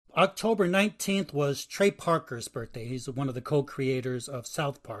October 19th was Trey Parker's birthday. He's one of the co-creators of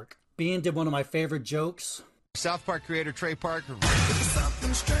South Park. Bean did one of my favorite jokes. South Park creator Trey Parker.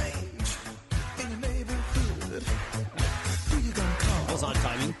 Something strange in your neighborhood. Who you gonna call? That was on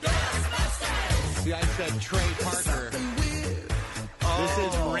timing. See, I said Trey Parker. This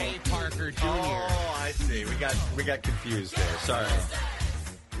is Ray Parker Jr. Oh, I see. We got confused there. Sorry.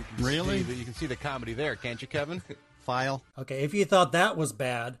 Really? You can see the comedy there, can't you, Kevin? File. Okay, if you thought that was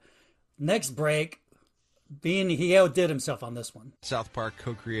bad, next break, Bean, he outdid himself on this one. South Park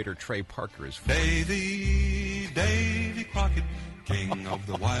co-creator Trey Parker is Davy Crockett, king of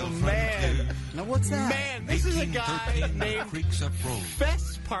the wild frontier. Now what's that? Man, this is a guy named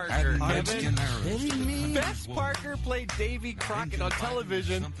Fess Parker, Kevin. Fess Parker played Davy Crockett on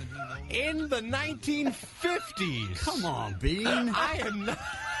television in the 1950s. Come on, Bean. I am not...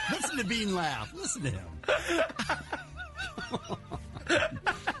 Listen to Bean laugh. Listen to him.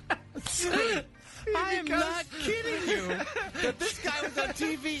 I am not kidding you that this guy was on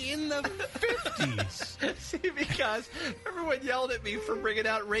TV in the 50s. See, because everyone yelled at me for bringing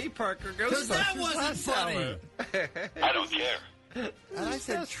out Ray Parker. Because that wasn't funny. I don't care. And I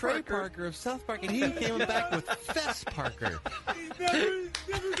said Trey Parker of South Park, and he came back with Fess Parker.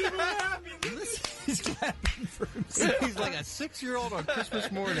 He's clapping for himself. He's like a 6-year-old on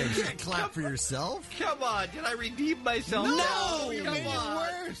Christmas morning. You can't clap for yourself. Come on, did I redeem myself? No, you come made it on.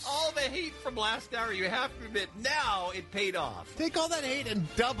 worse. All the hate from last hour, you have to admit, now it paid off. Take all that hate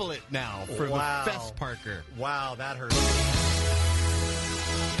and double it now for Wow. the Fess Parker. Wow, that hurts.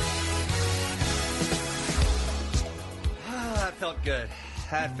 That felt good.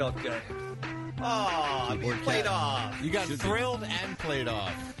 That felt good. Oh, we played off. You got thrilled and played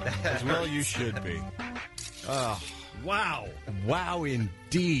off. As well you should be. Oh, Wow. wow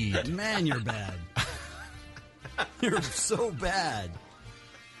indeed. Man, you're bad. You're so bad.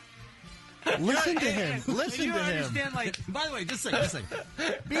 Listen to him. Listen you to don't him. understand, like, by the way, just a second.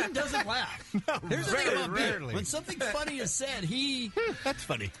 Bean doesn't laugh. Here's the thing very about Bean. rarely. When something funny is said, That's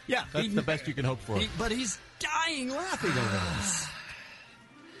funny. yeah, That's the best you can hope for. but he's dying laughing over this.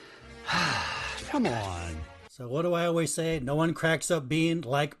 Come on. So what do I always say? No one cracks up Bean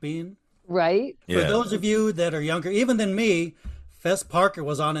like Bean. Right? For those of you that are younger, even than me, Fess Parker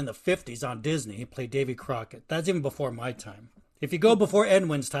was on in the 50s on Disney. He played Davy Crockett. That's even before my time. If you go before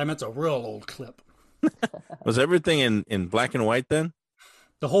Edwin's time, that's a real old clip. Was everything in black and white then?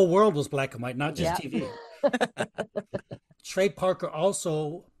 The whole world was black and white, not just Yeah. TV. Trey Parker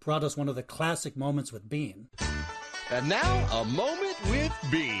also brought us one of the classic moments with Bean. And now, a moment with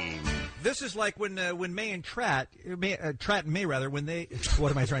Bean. This is like when May and Tratt and May rather, when they.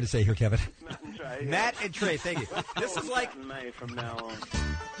 What am I trying to say here, Kevin? Matt and Trey, thank you. This is like May from now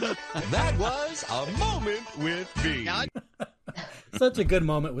on. That was a moment with Bean. Such a good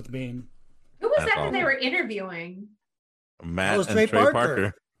moment with Bean. Who was That's that awesome. they were interviewing? Matt was and Trey Trey Parker.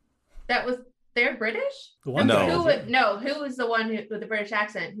 Parker. That was they're British? The one No. Who was the one with the British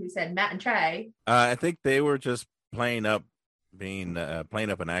accent who said Matt and Trey? I think they were just playing up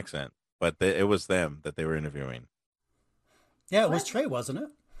an accent, but it was them that they were interviewing. Yeah, it was What? Trey, wasn't it?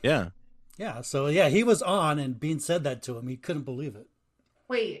 Yeah. Yeah, so yeah, he was on and Bean said that to him. He couldn't believe it.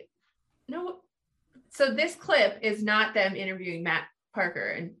 Wait, no. So this clip is not them interviewing Matt Parker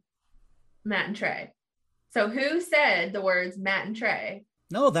and Matt and Trey. So who said the words Matt and Trey?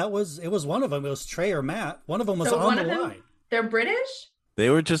 No, it was one of them. It was Trey or Matt. One of them was So on one the of them- line. They're British? They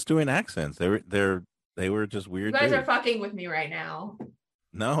were just doing accents. They were just You weird guys are dudes. fucking with me right now.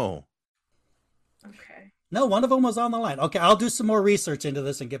 No. Okay. No, one of them was on the line. Okay, I'll do some more research into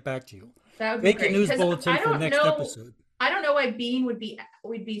this and get back to you. That would be Make a great. news 'Cause bulletin I for the don't next know- episode. I don't know why Bean would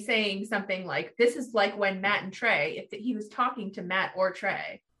be saying something like this is like when Matt and Trey, if he was talking to Matt or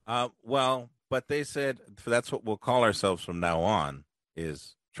Trey. Well, but they said that's what we'll call ourselves from now on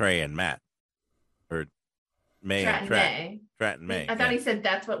is Trey and Matt, or May Tratt and and Tratt. May. Tratt and May. I thought yeah. he said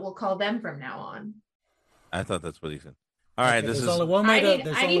that's what we'll call them from now on. I thought that's what he said. All right, Okay, this there's is. only one way I to.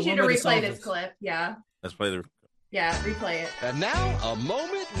 there's need only you one to way replay solve this clip. Yeah. Let's play the. Yeah, replay it. And now, a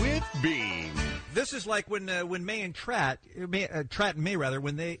moment with Bean. this is like when May and Tratt and May rather,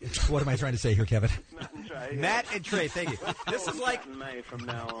 when they. What am I trying to say here, Kevin? Matt and Trey, thank you. This is like May from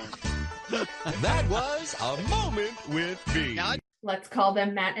now on. That was a moment with Bean. Let's call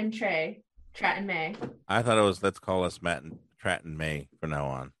them Matt and Trey. Tratt and May. I thought it was let's call us Matt and Tratt and May from now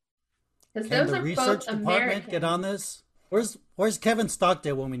on. Because Can those the are research both department American. get on this? Where's Kevin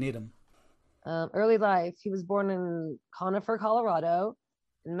Stockdale when we need him? Early life. He was born in Conifer, Colorado.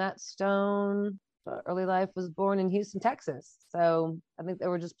 And Matt Stone, early life, was born in Houston, Texas. So I think they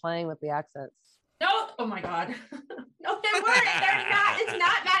were just playing with the accents. No, oh my God. No, they weren't. They're not. It's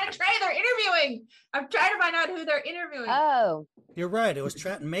not Matt I'm trying to find out who they're interviewing. Oh, You're right. It was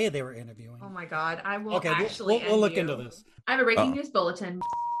Trent and May they were interviewing. Oh my God. I will Okay, actually we'll look end into you. this. I have a breaking news bulletin.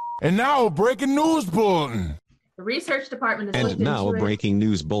 And now, breaking news bulletin. The research department has And looked now into a it. breaking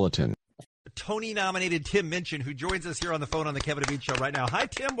news bulletin. Tony-nominated Tim Minchin, who joins us here on the phone on the Kevin and Bean Show right now. Hi,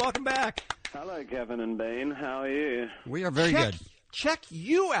 Tim. Welcome back. Hello, Kevin and Bean. How are you? We are very good. Check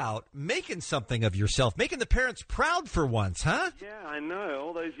you out making something of yourself, making the parents proud for once, huh? Yeah, I know.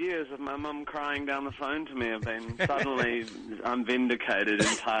 All those years of my mum crying down the phone to me have been suddenly I'm vindicated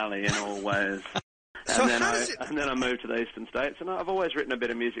entirely in all ways. So And then I moved to the Eastern States, and I've always written a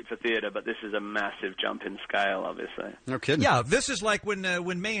bit of music for theatre, but this is a massive jump in scale, obviously. No kidding. Yeah, this is like when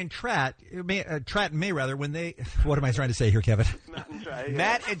May and Tratt and May rather, when they, what am I trying to say here, Kevin? Matt and Trey.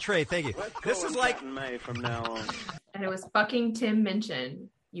 Matt and Trey, thank you. Let's This call is them like Matt and May from now on. And it was fucking Tim Minchin,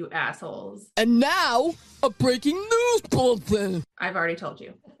 you assholes. And now, a breaking news bulletin. I've already told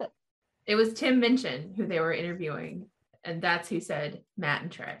you. It was Tim Minchin who they were interviewing, and that's who said Matt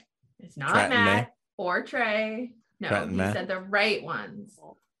and Trey. It's not Tratt and May? Matt or Trey. No, Tratt and he Matt? said the right ones.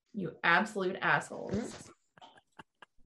 You absolute assholes.